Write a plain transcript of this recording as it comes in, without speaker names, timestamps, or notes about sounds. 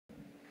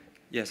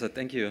Yes,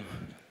 thank you.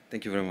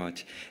 Thank you very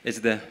much.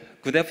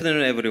 Good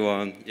afternoon,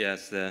 everyone.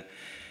 Yes,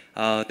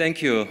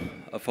 thank you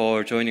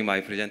for joining my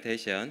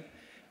presentation.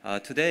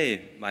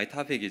 Today, my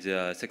topic is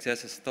a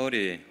success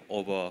story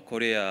of a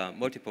Korea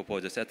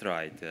multi-purpose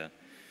satellite.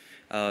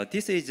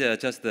 This is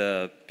just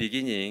the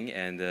beginning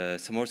and a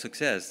small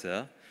success,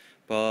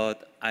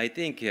 but I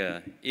think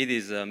it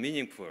is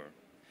meaningful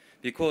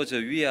because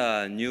we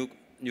are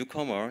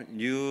newcomer,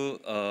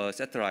 new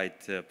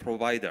satellite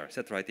provider,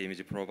 satellite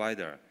image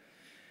provider.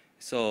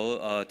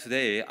 So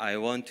today I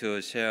want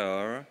to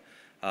share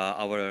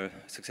our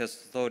success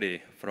story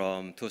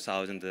from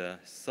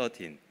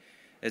 2013.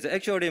 It's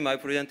actually my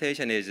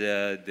presentation is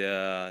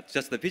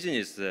just the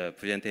business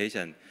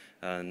presentation,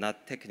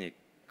 not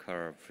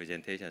technical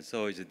presentation.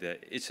 So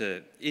it's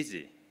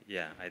easy,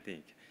 yeah, I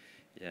think.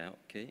 Yeah,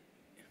 okay.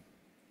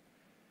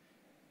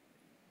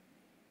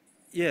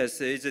 Yes,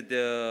 it's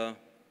the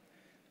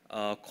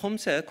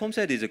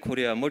COMSAT is a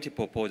Korea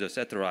multi-purpose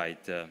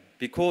satellite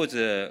because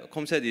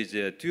COMSAT is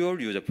a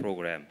dual-use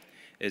program.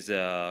 It's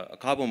a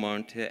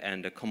government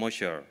and a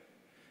commercial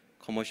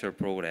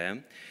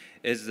program.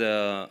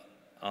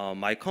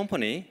 My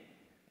company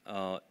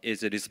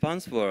is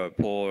responsible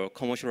for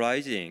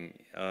commercializing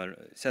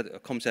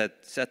COMSAT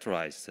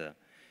satellites.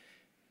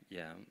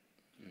 Yeah.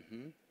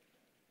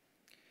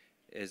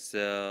 It's,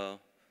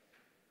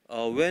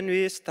 when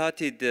we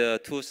started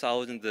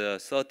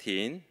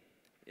 2013,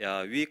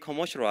 we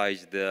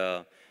commercialized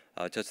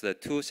just the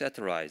two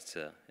satellites,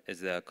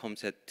 is the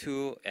COMSAT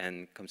 2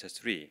 and COMSAT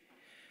 3.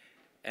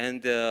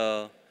 And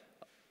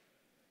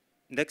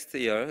next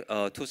year,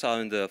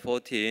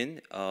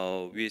 2014,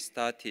 we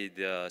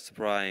started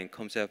supplying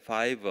COMSAT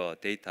 5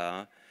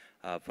 data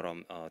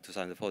from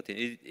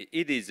 2014.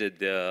 It is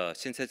the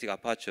synthetic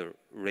aperture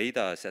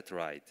radar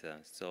satellite.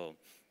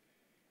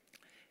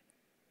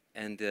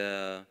 And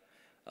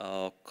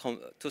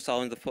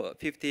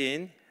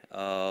 2015,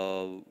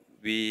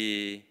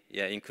 we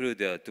include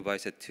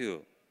device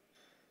 2.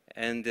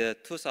 And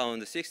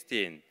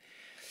 2016,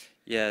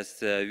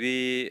 yes,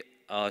 we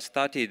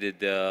started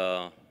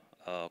the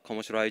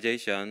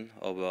commercialization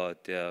of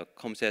the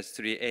COMSAT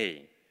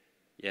 3A.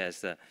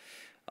 Yes,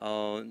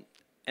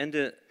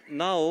 and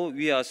now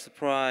we are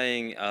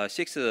supplying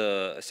 6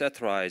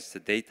 satellites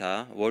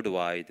data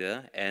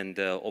worldwide and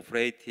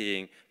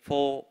operating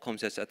 4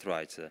 COMSAT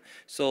satellites.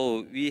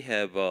 So we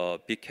have a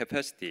big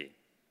capacity.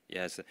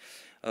 Yes.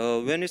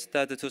 When we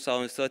started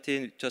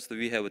 2013, just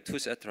we have 2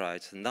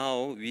 satellites.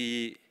 Now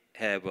we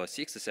have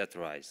 6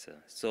 satellites.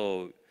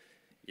 So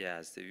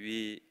yes,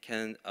 we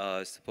can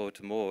support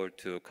more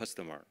to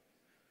customer.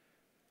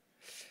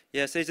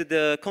 Yes, it's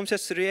the COMSAT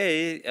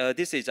 3A.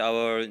 This is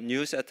our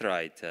new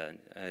satellite.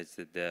 It's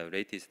the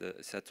latest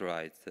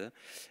satellite.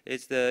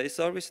 It's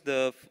always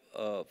the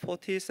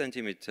 40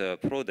 centimeter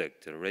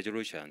product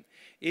resolution.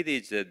 It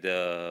is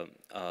the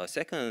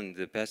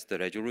second best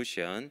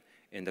resolution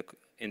in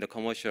the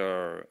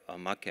commercial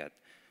market.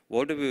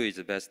 Worldview is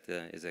the best,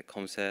 is a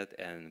COMSAT,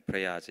 and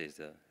Preyas is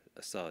a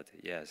third.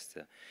 Yes,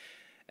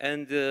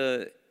 and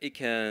it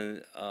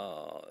can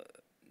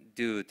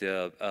do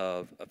the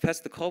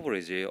fast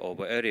coverage of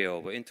area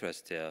of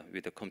interest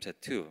with the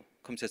COMSAT 2,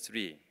 COMSAT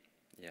 3.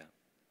 Yeah.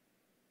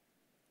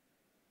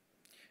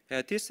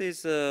 Yeah, this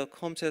is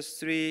COMSAT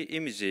 3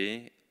 image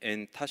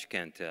in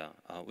Tashkent,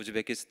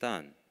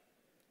 Uzbekistan.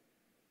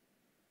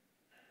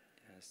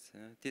 Yes,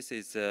 this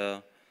is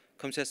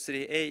COMSAT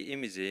 3A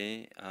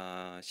image,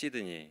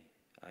 Sydney,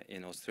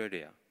 in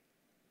Australia.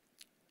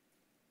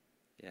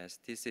 Yes,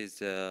 this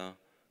is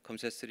COMSAT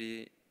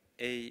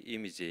 3A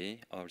image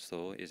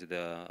also is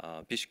the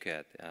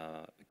Bishkek,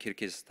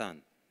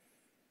 Kyrgyzstan.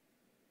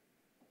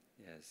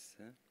 Yes.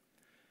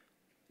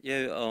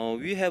 Yeah,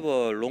 we have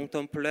a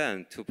long-term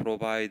plan to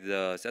provide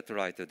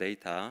satellite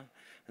data.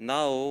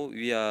 Now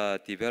we are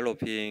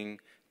developing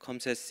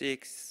COMSAT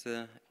 6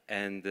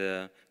 and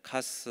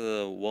CAS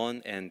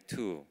 1 and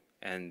 2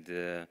 and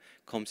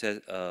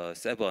COMSAT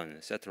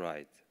 7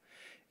 satellite.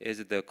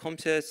 The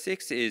COMSAT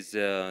 6 is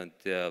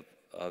the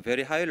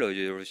very high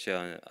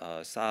resolution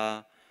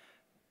SA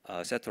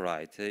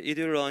satellite. It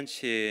will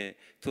launch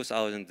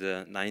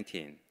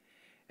 2019.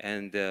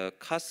 And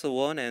CAS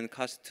 1 and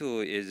CAS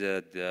 2 is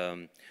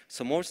the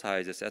small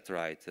size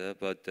satellite,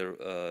 but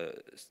the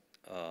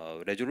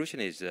resolution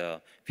is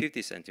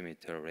 50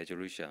 centimeter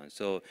resolution.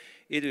 So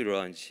it will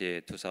launch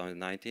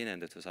 2019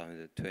 and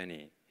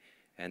 2020.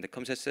 And the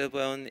COMSAT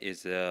 7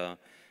 is a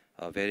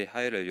very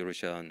high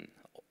resolution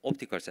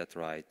optical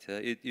satellite.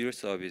 It will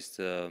service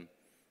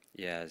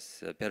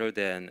yes, better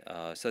than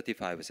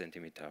 35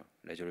 centimeter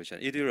resolution.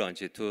 It will launch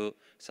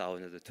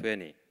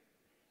 2020.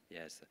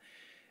 Yes.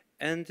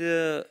 And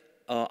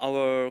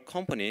our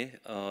company,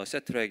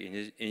 Satellite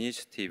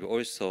Initiative,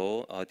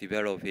 also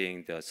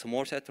developing the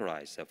small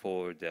satellites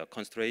for the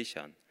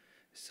constellation.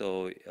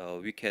 So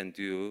we can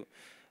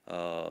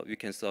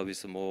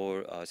service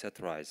more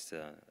satellites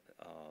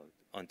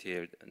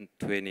until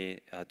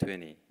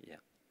 2020. Yeah.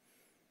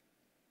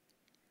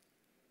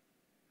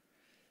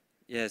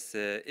 Yes,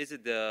 is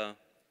the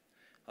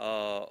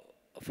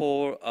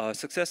for a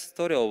success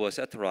story of a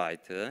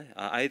satellite,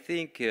 I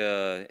think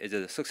is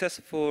a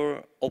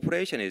successful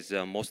operation is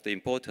most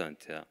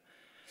important.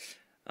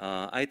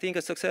 I think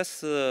a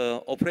success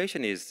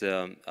operation is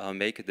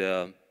make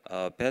the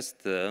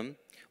best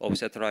of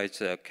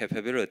satellite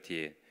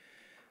capability.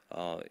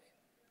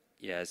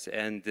 Yes,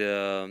 and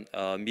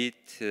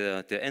meet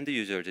the end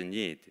user's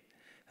need.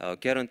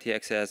 Guarantee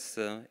access,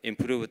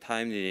 improve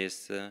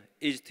timeliness,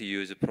 easy to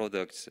use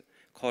products,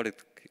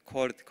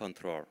 quality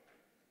control.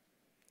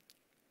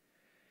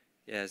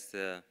 Yes,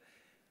 to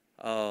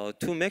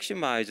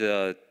maximize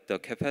the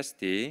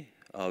capacity,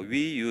 we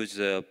use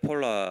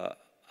polar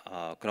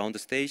ground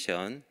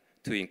station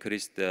to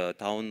increase the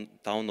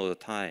download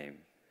time.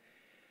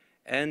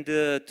 And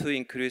to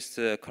increase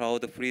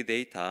cloud-free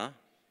data,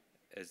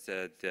 is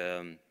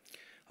that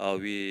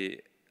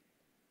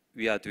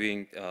we are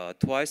doing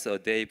twice a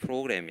day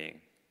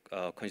programming,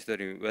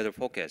 considering weather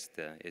forecast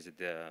is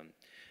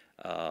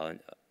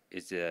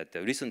the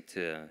recent,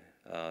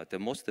 the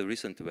most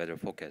recent weather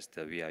forecast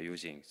we are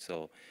using.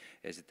 So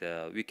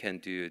we can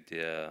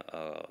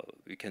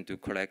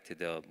collect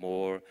the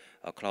more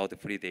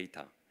cloud-free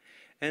data,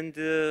 and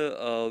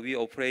we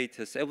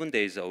operate 7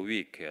 days a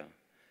week.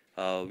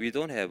 We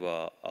don't have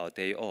a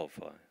day off.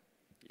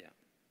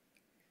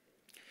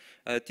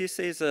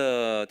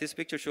 This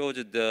picture shows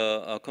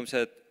the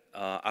COMSAT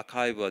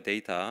archive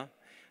data.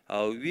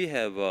 We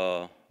have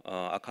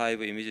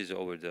archive images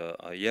over the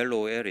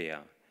yellow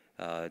area.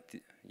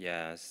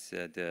 Yes,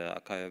 the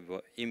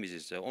archive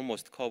images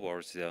almost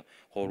covers the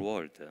whole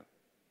world.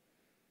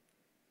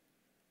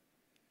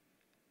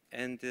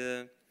 And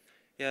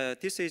yeah,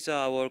 this is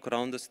our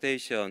ground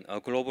station,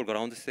 global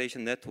ground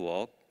station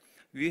network.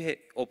 We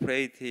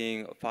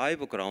operating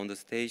 5 ground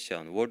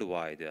stations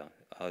worldwide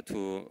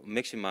to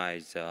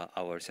maximize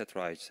our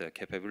satellite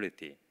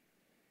capability.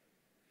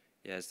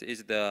 Yes,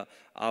 it's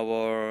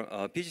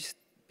our busiest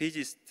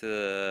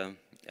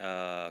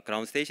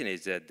ground station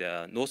is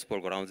the North Pole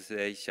ground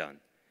station.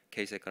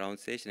 KSAT ground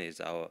station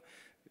is our,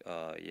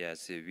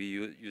 yes, we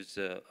use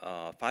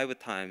 5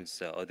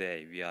 times a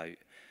day. We are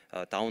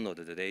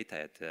download the data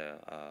at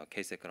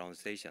KSAT ground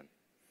station.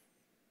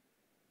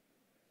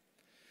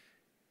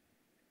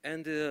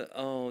 And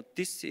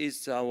this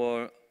is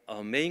our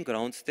main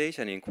ground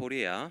station in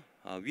Korea.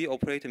 We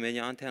operate many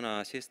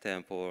antenna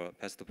systems for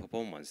best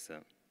performance.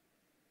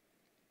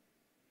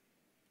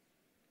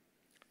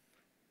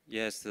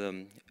 Yes,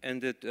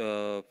 and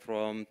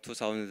from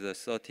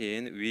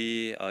 2013,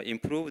 we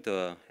improved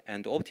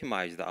and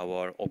optimized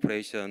our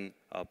operation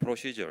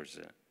procedures.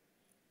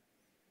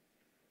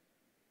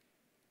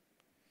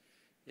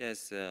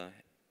 Yes,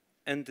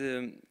 and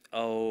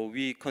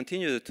we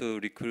continue to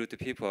recruit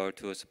people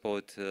to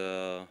support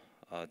the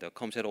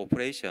COMSAT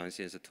operation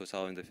since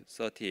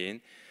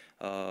 2013.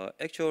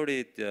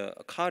 Actually, the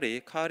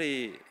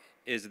CARI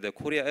is the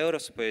Korea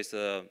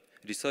Aerospace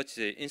Research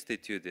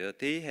Institute.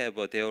 They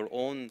have their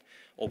own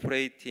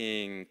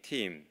operation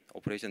team,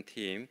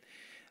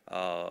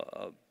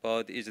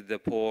 but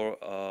for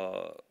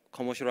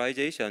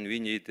commercialization, we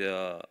need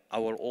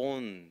our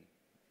own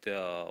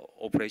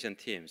operation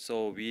team.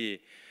 So we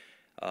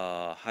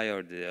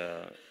hired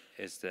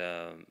as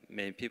the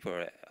main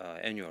people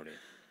annually.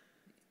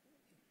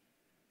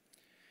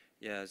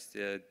 Yes,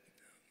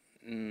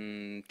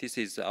 this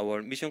is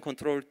our mission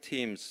control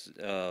team's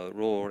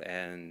role,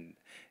 and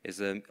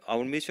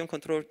our mission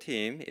control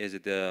team is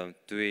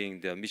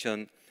doing the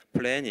mission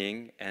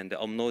planning and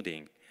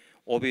uploading,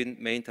 orbit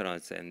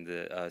maintenance, and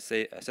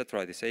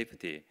satellite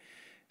safety.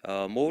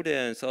 More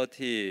than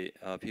 30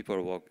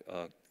 people work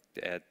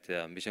at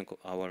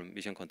our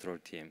mission control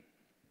team.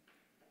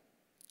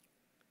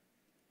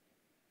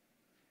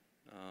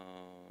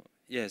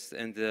 Yes,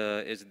 and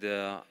it's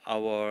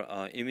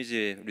our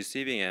image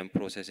receiving and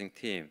processing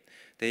team.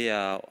 They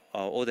are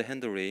order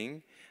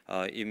handling,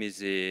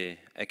 image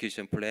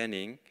acquisition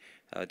planning,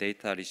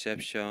 data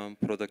reception,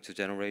 product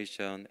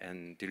generation,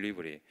 and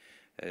delivery.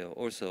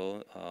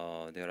 Also,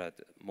 there are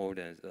more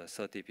than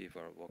 30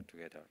 people work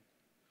together.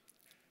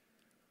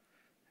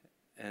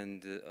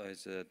 And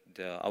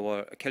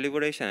our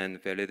calibration and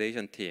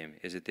validation team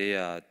they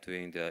are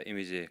doing the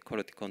image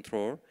quality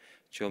control,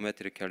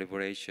 geometric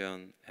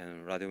calibration,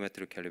 and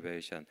radiometric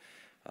calibration.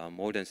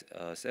 More than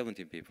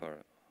 70 people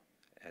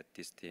at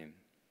this team.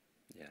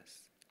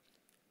 Yes.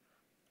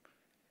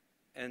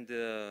 And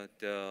the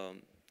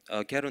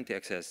guarantee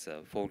access,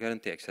 for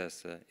guarantee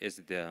access is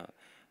the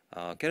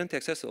guarantee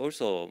access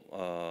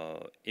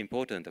also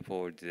important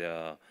for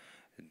the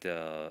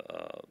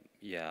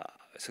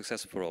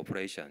successful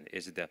operation.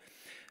 Is the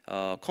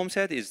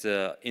COMSAT is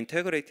the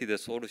integrated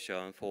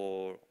solution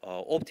for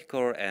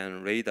optical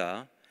and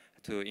radar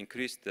to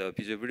increase the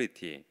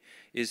visibility.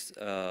 Is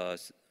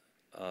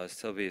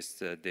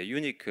service the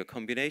unique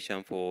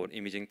combination for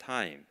imaging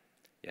time.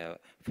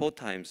 4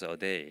 times a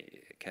day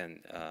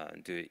can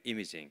do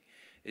imaging.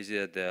 Is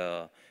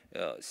the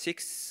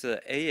 6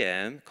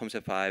 a.m.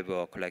 COMSAT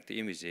 5 collect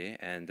image,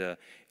 and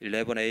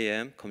 11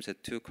 a.m.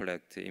 COMSAT 2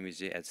 collect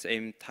image at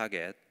same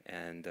target,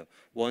 and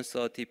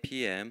 1:30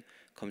 p.m.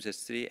 COMSAT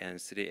 3 and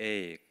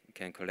 3A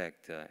can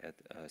collect at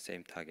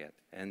same target.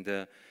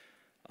 And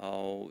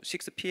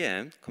 6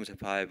 p.m. COMSAT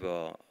 5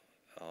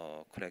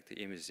 collect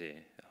image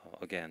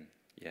again.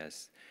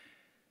 Yes.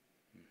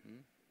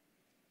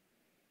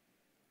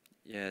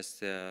 Yes,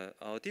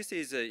 this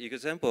is an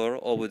example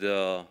of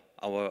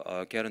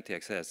our guarantee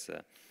access.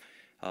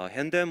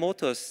 Hyundai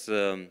Motors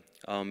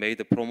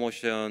made a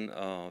promotion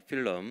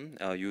film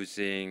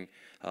using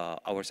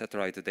our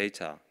satellite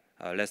data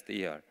last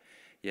year.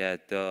 Yeah,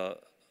 the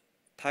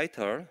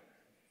title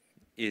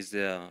is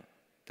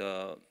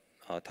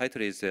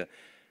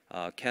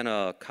Can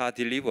a car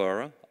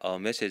deliver a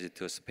message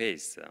to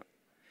space?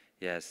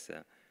 Yes,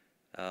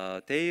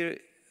 they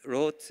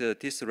wrote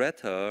this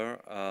letter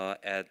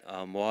at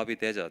Mojave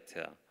Desert.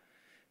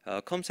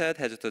 COMSAT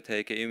has to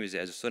take image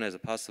as soon as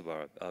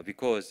possible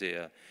because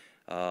it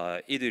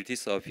will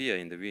disappear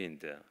in the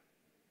wind.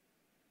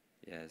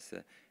 Yes,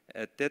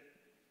 at that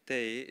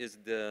day is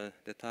the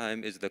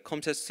time is the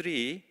COMSAT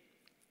 3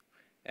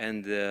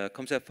 and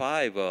COMSAT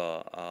 5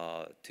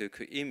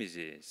 took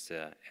images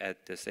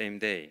at the same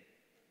day.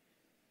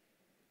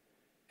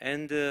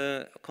 And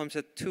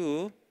COMSAT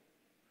 2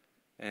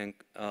 and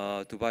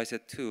Dubai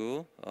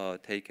 2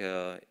 take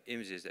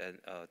images at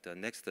the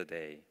next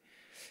day.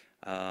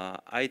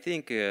 I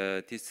think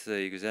this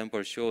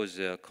example shows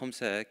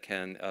COMSAT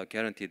can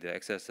guarantee the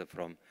access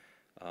from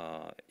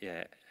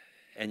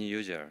any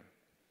user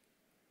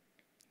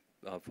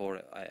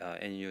for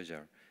any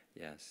user.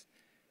 Yes,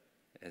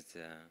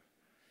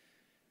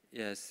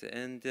 yes,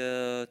 and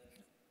to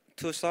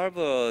solve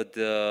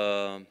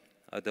the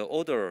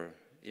order.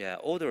 Yeah,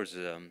 orders.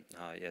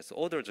 Yes,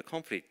 orders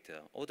conflict.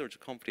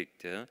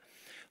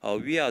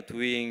 We are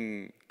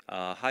doing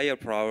higher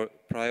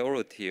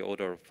priority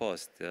order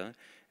first,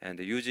 and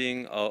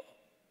using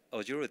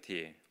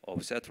agility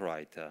of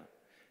satellite.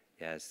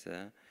 Yes,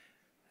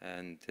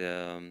 and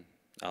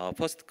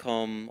first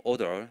come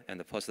order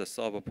and first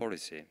serve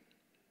policy.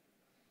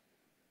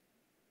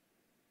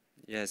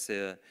 Yes.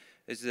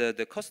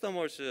 The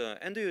customers,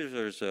 end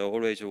users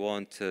always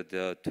want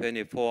the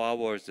 24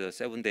 hours,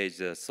 7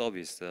 days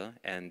service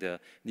and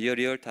near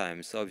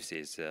real-time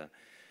services.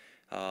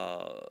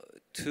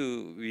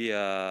 We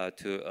are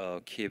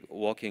to keep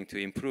working to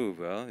improve.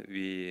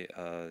 We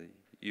are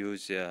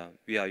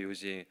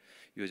using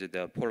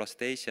the Polar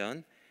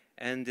Station,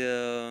 and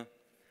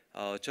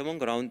German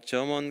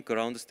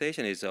ground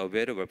station is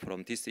available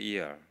from this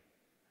year,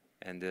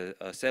 and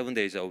 7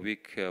 days a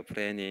week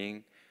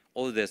planning.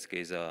 All desk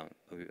is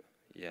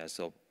is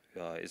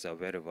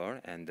available,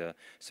 and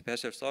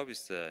special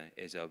service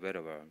is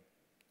available.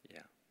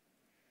 Yeah.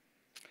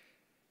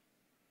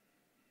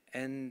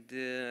 And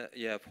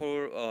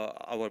for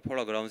our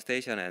Polar ground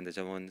station and the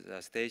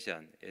German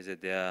station is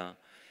there.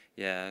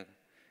 Yeah.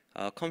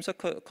 COMSAT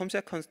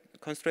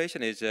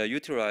constellation is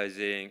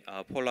utilizing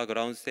Polar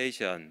ground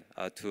station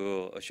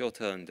to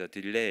shorten the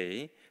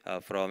delay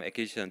from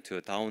acquisition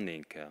to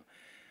downlink.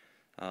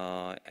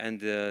 And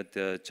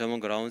the German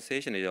ground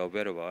station is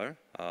available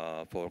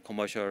for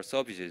commercial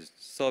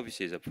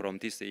services from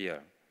this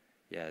year.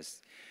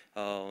 Yes,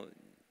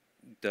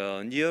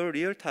 the near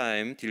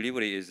real-time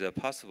delivery is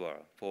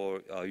possible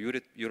for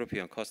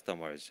European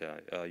customers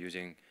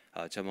using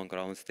German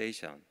ground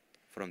station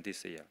from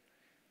this year.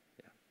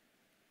 Yeah.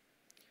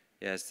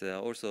 Yes,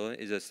 also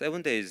is a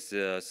 7 days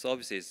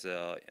service is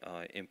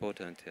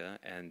important,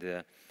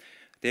 and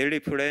daily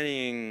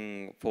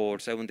planning for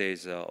 7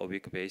 days a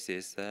week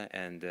basis,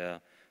 and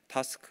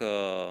task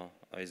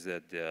is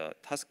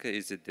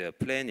the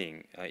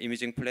planning,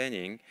 imaging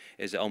planning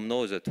is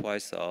almost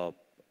twice a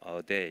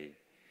day,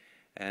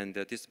 and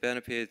this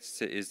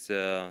benefits is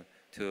to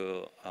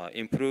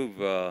improve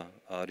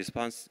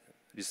response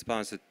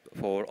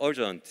for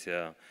urgent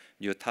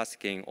new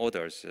tasking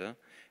orders,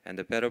 and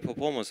the better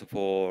performance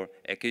for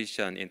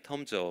acquisition in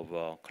terms of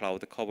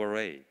cloud cover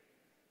rate.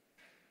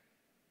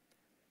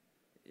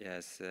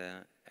 Yes,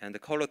 and the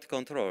quality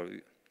control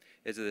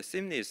is a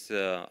seamless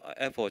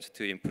effort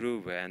to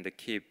improve and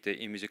keep the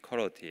image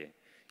quality.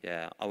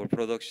 Yeah, our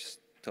product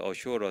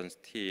assurance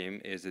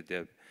team is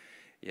they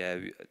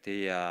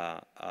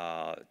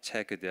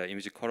check the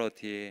image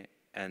quality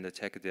and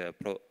check the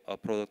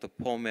product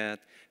format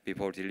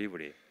before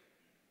delivery.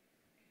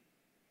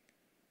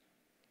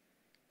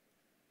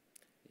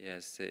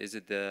 Yes, is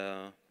it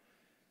the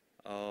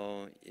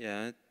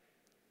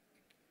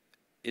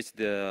It's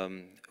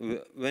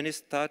when it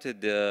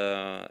started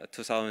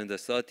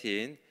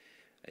 2013,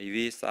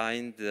 we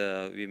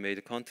made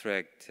a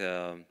contract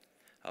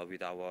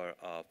with our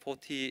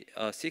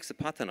 46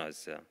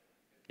 partners.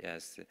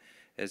 Yes,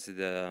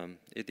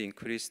 it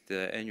increased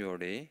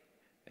annually,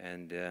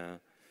 and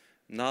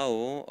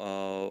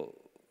now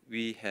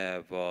we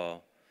have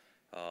more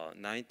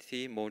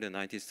than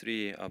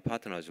 93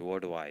 partners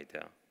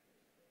worldwide.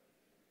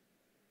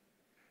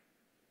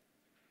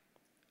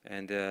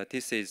 And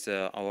this is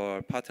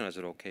our partner's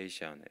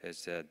location.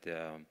 Is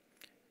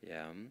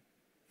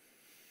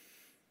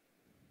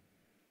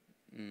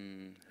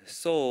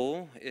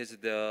so is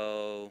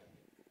the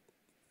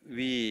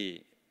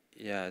we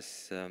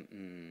yes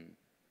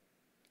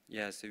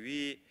Yes,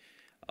 we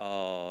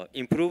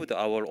improved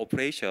our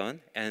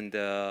operation and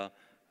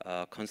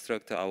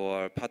construct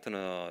our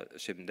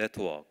partnership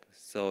network.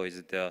 So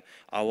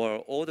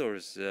our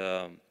orders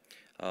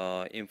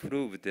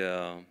improved,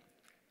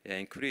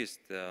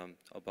 increased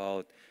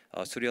about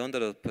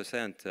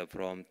 300%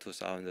 from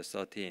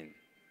 2013.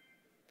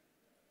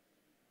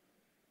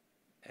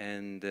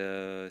 And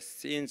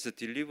since the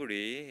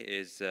delivery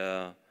is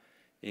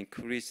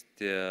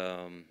increased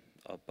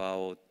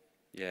about,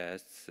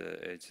 yes,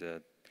 it's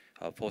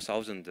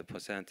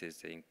 4,000%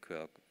 is in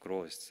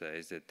growth.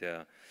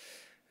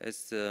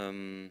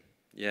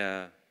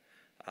 Yeah,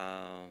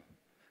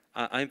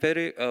 I'm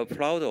very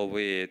proud of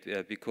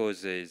it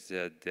because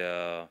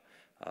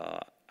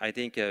I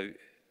think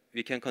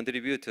we can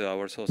contribute to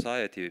our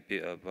society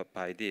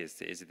by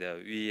this. Is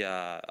that we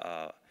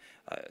are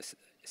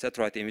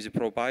satellite image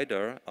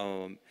provider.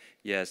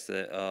 Yes,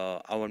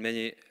 our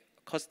many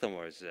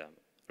customers,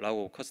 lot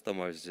of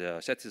customers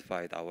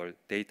satisfied our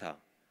data.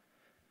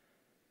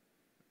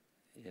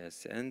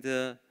 Yes, and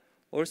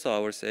also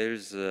our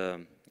sales,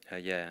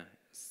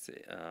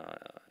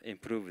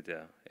 improved.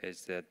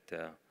 Is that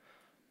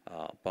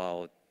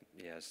about,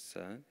 yes,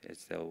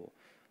 it's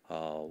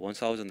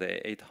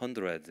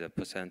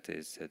 1,800%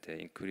 is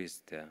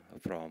increased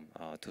from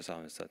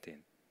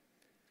 2013.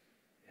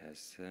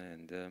 Yes,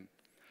 and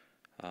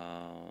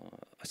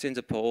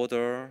since per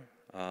order,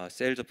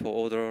 sales per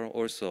order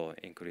also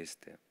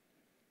increased.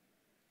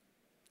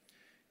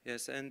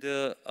 Yes, and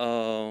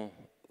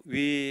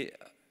we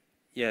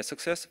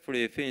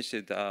successfully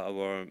finished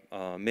our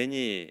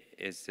many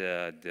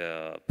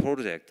the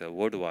project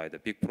worldwide, the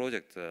big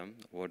project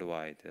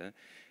worldwide.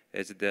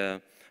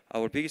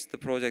 Our biggest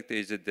project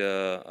is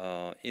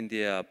the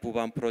India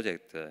Bhuban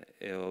project.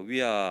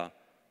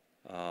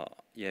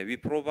 We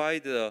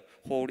provide the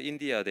whole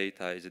India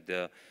data is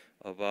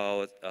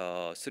about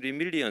 3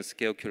 million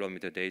square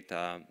kilometer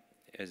data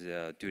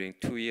during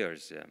 2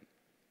 years.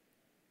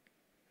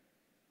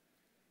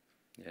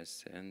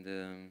 Yes, and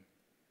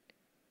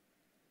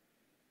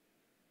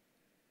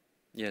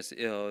yes,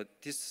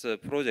 this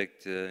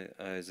project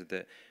is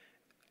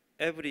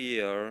every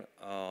year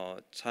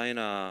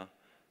China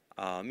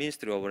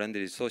Ministry of Land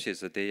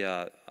Resources, they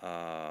are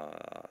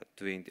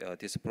doing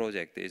this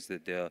project. Is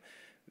that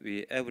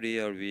every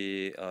year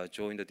we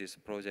join this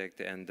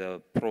project and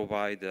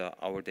provide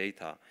our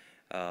data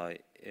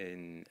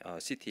in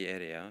city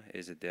area.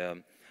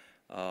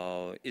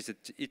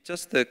 It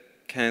just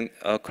can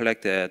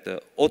collect at the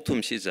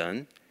autumn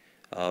season.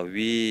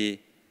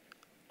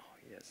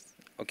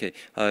 Okay,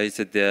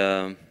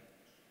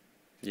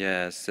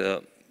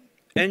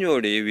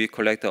 annually we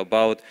collect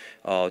about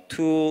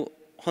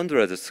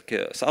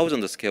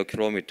 200,000 square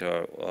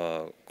kilometer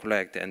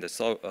collect and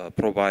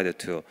provided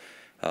to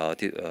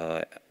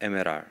the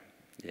MLR.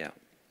 Yeah.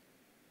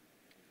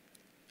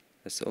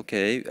 That's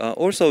okay.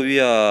 Also, we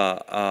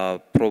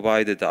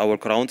provided our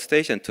ground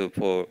station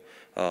for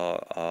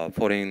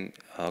foreign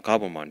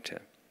government.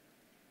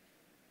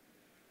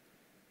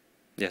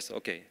 Yes.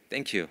 Okay.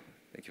 Thank you.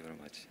 Thank you very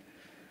much.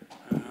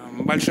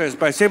 Большое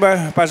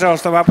спасибо.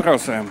 Пожалуйста,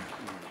 вопросы.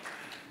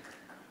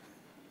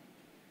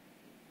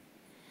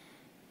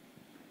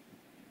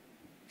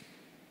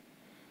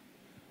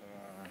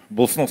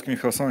 Болсуновский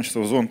Михаил Александрович,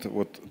 Зонд,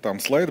 вот там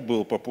слайд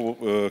был,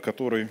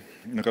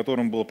 на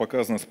котором было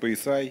показано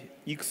SpaceX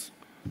X,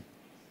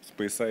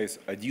 SpaceX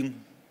 1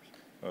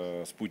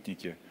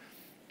 спутники.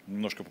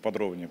 Немножко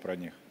поподробнее про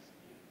них.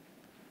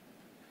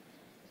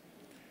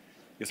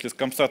 Если с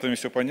комсатами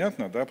все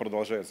понятно, да,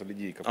 продолжается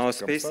линейка.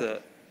 Yes,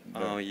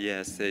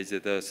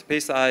 the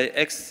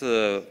SpaceX.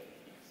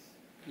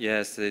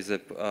 Yes, is a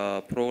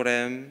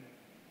program.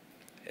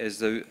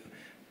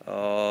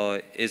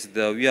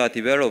 We are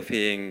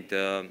developing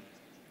the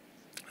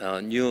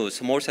new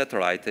small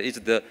satellite.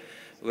 The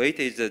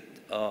weight is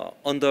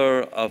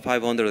under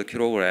 500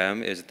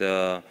 kilogram.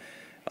 The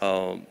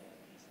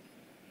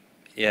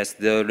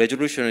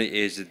resolution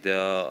is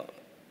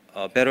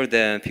better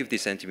than 50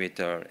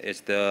 centimeter.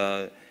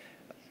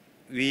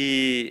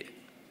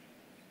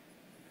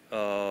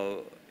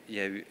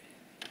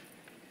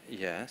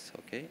 Yes,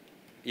 okay.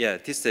 Yeah,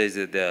 this is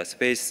the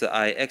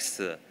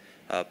SpaceX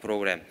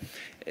program.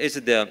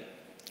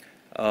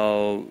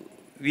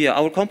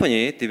 Our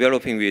company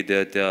developing with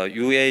the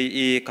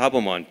UAE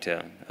government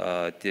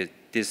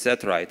this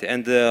satellite,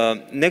 and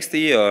next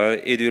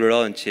year it will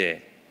launch.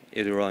 And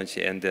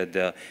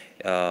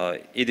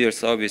it will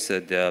service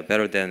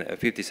better than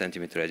 50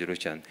 centimeter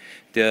resolution.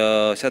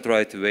 The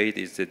satellite weight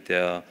is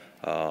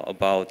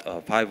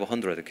about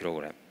 500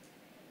 kilogram.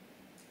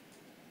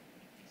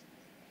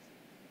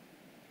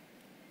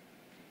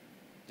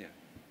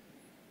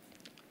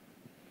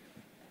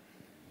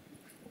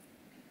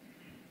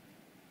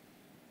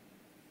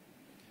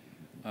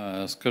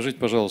 Скажите,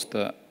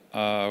 пожалуйста,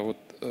 у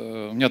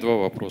меня два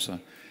вопроса.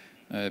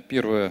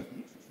 Первое,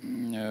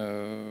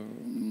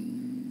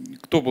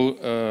 кто был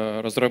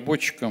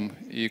разработчиком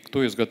и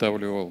кто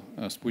изготавливал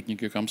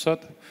спутники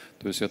Комсат?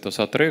 То есть это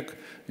Сатрек,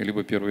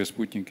 либо первые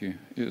спутники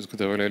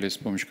изготовлялись с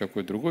помощью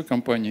какой-то другой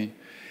компании.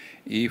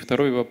 И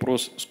второй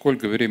вопрос,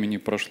 сколько времени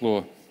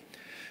прошло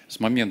с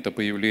момента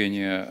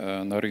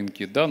появления на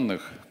рынке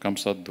данных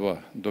COMSAT-2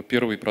 до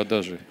первой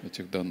продажи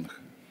этих данных?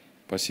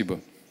 Спасибо.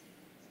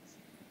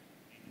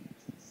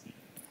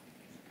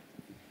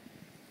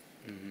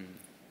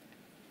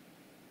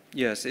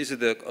 Yes, is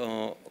the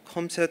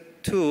COMSAT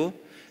 2.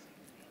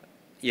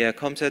 Yeah,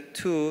 COMSAT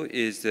 2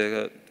 is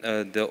the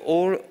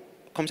all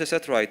COMSAT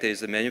satellite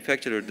is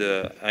manufactured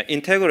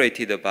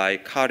integrated by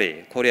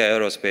CARI, Korea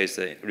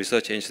Aerospace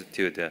Research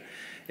Institute.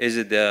 Is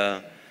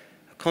the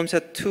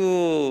COMSAT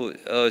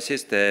 2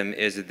 system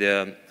is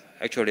the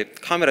actually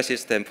camera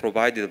system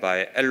provided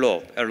by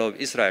Elob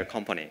Israel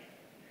company.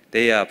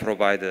 They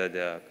provide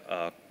the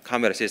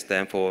camera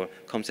system for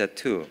COMSAT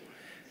 2.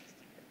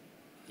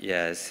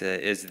 Yes,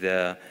 is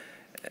the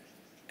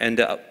and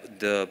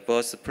the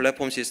bus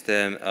platform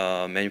system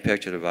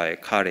manufactured by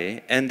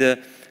CARI. And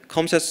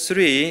COMSAT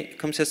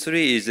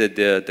 3 is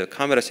the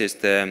camera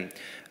system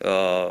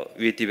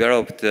we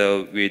developed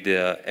with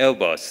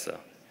Airbus.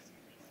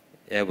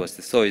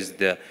 So is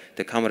the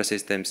camera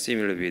system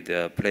similar with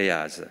the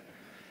Playas.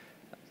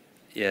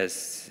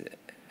 Yes,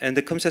 and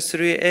the COMSAT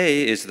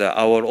 3A is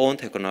our own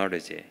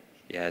technology.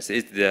 Yes,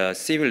 it's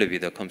similar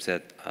with the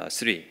COMSAT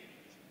 3.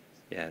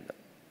 Yeah.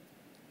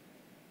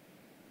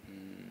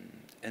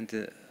 And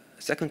the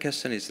second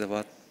question is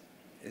what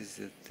is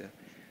it?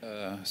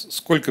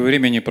 Сколько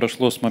времени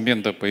прошло с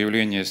момента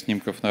появления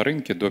снимков на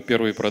рынке до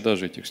первой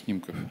продажи этих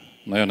снимков?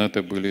 Наверное,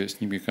 это были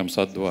снимки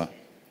COMSAT-2.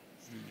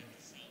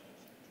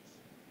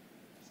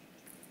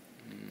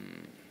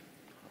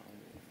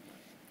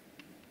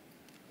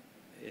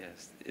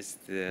 Yes, it's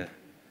the.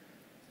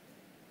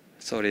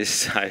 Sorry,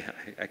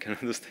 I can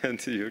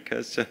understand your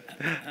question.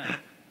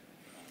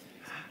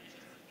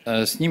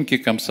 Снимки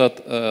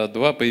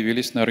COMSAT-2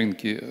 появились на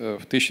рынке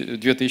в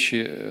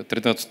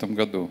 2013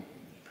 году.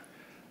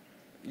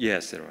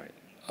 Yes, right.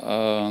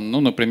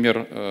 Ну,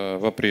 например,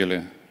 в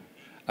апреле.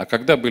 А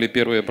когда были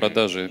первые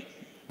продажи,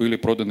 были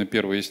проданы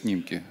первые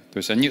снимки? То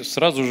есть они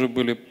сразу же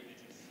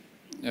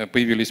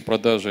появились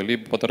продажи,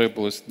 либо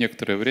потребовалось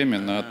некоторое время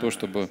на то,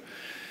 чтобы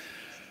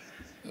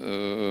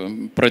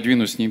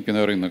продвинуть снимки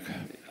на рынок?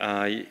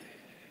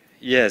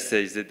 Yes,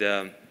 is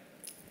the.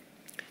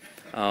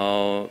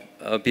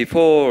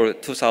 Before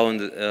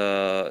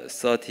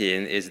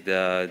 2013 is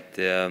the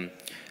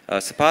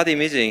spot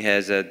imaging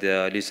has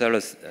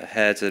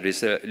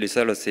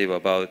resolution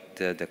about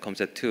the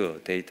COMSAT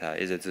 2 data.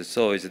 Is it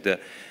so? Is the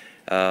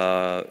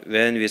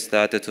when we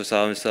started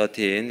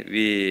 2013,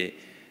 we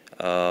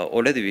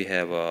already we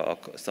have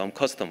some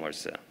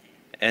customers,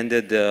 and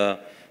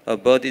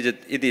but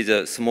it is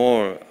a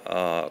small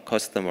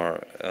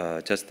customer,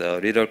 just a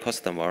little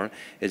customer.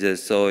 Is it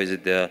so? Is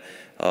the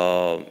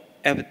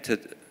after,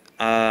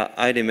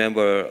 I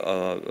remember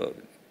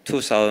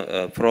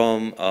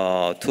from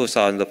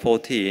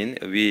 2014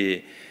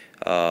 we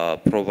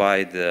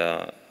provide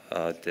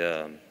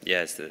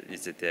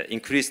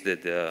increased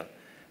the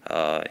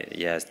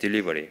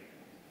delivery.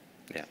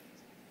 Yeah.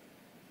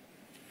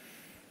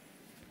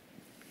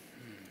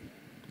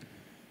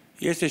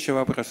 Есть еще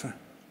вопросы?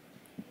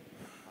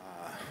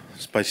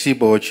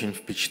 Спасибо, очень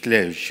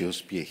впечатляющие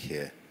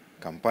успехи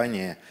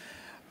компании.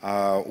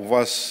 А у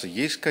вас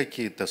есть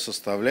какие-то,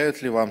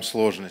 составляют ли вам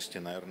сложности,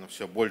 наверное,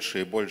 все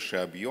больше и больше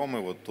объемы?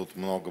 Вот тут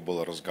много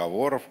было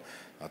разговоров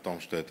о том,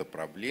 что это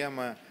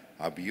проблема,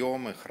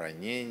 объемы,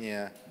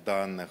 хранение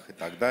данных и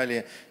так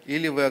далее.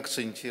 Или вы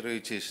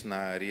акцентируетесь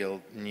на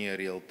не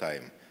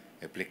real-time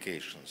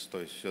applications, то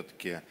есть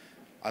все-таки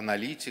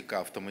аналитика,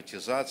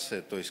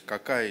 автоматизация, то есть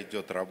какая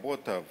идет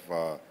работа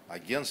в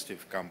агентстве,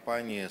 в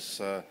компании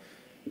с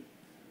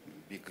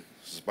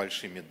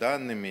большими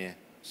данными,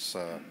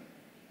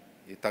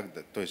 и так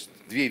далее. То есть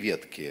две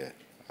ветки: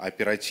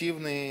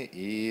 оперативные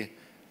и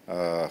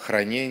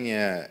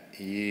хранение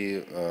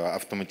и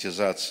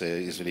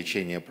автоматизация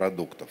извлечения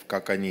продуктов.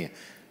 Как они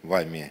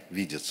вами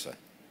видятся?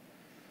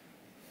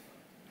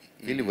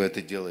 Или вы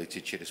это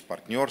делаете через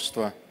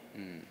партнерство?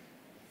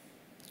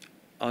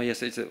 Oh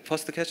yes,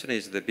 first question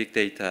is the big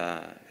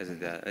data.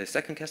 The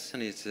second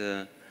question is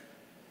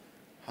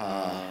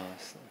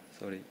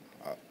sorry.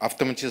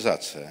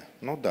 Автоматизация.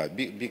 Ну да,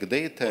 big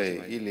data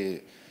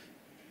или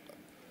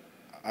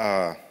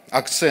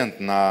акцент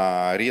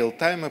на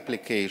real-time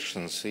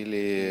applications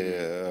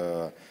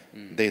или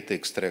data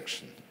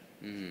extraction?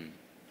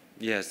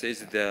 Yes,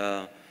 it's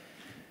the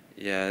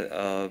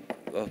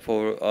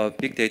for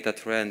big data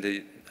trend.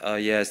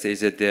 Yes,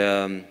 is it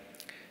the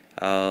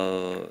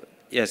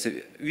yes,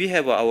 we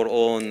have our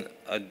own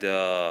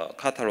the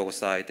catalog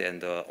site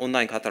and the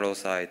online catalog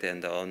site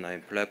and the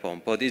online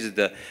platform, but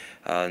it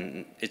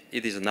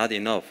is not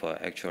enough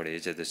actually.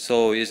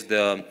 So is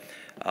the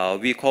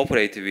we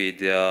cooperate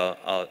with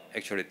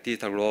actually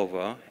Digital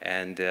Rover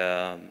and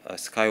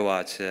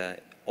Skywatch,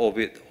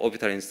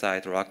 Orbital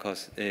Insight,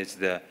 Rakos. Is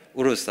the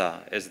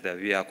Urusa.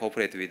 We are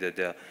cooperate with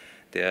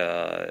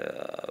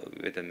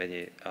with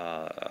many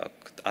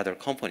other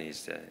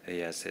companies.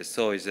 Yes.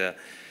 So is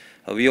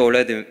we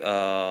already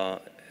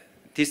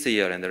this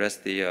year and the rest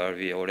of the year,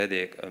 we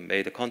already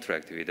made a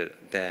contract with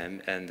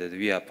them, and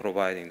we are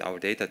providing our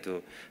data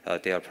to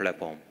their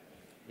platform.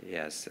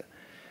 Yes.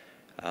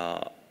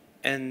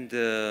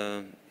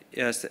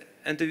 Yes,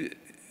 and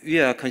we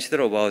are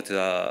consider about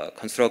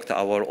construct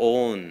our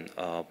own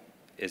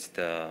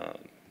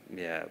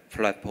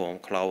platform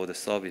cloud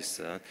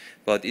service,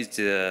 but it's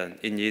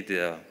it need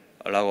a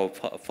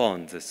lot of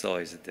funds.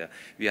 So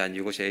we are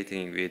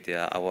negotiating with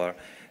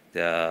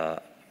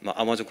the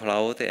Amazon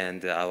Cloud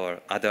and our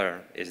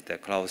other the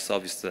cloud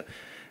service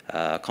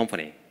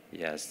company.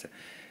 Yes,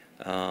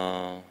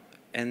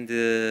 and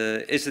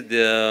it's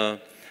the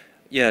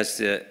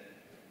yes.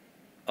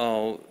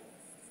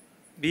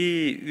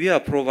 We are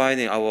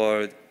providing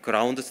our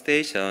ground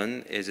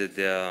station is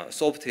the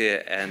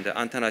software and the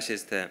antenna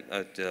system,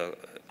 the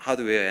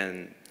hardware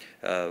and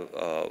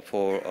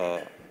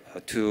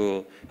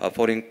to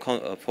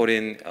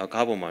foreign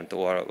government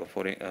or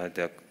foreign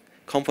the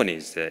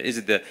companies.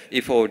 Is the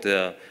for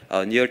the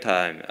near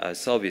time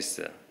service?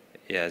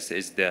 Yes,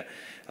 is the.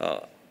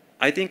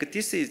 I think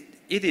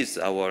it is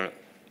our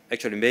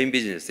actually main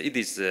business. It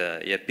is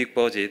a big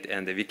budget,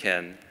 and we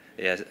can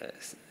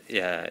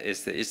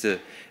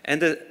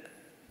and the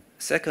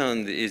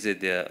second is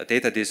the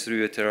data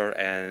distributor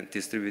and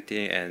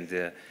distributing and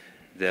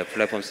the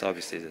platform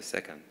service is the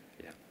second.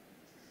 Yeah.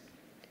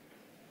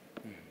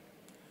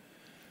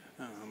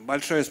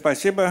 Большое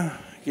спасибо.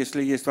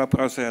 Если есть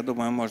вопросы, я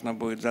думаю, можно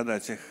будет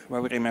задать их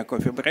во время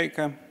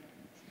кофе-брейка.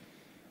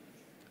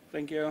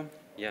 Thank you.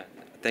 Yeah.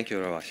 Thank you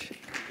very much.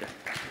 Yeah.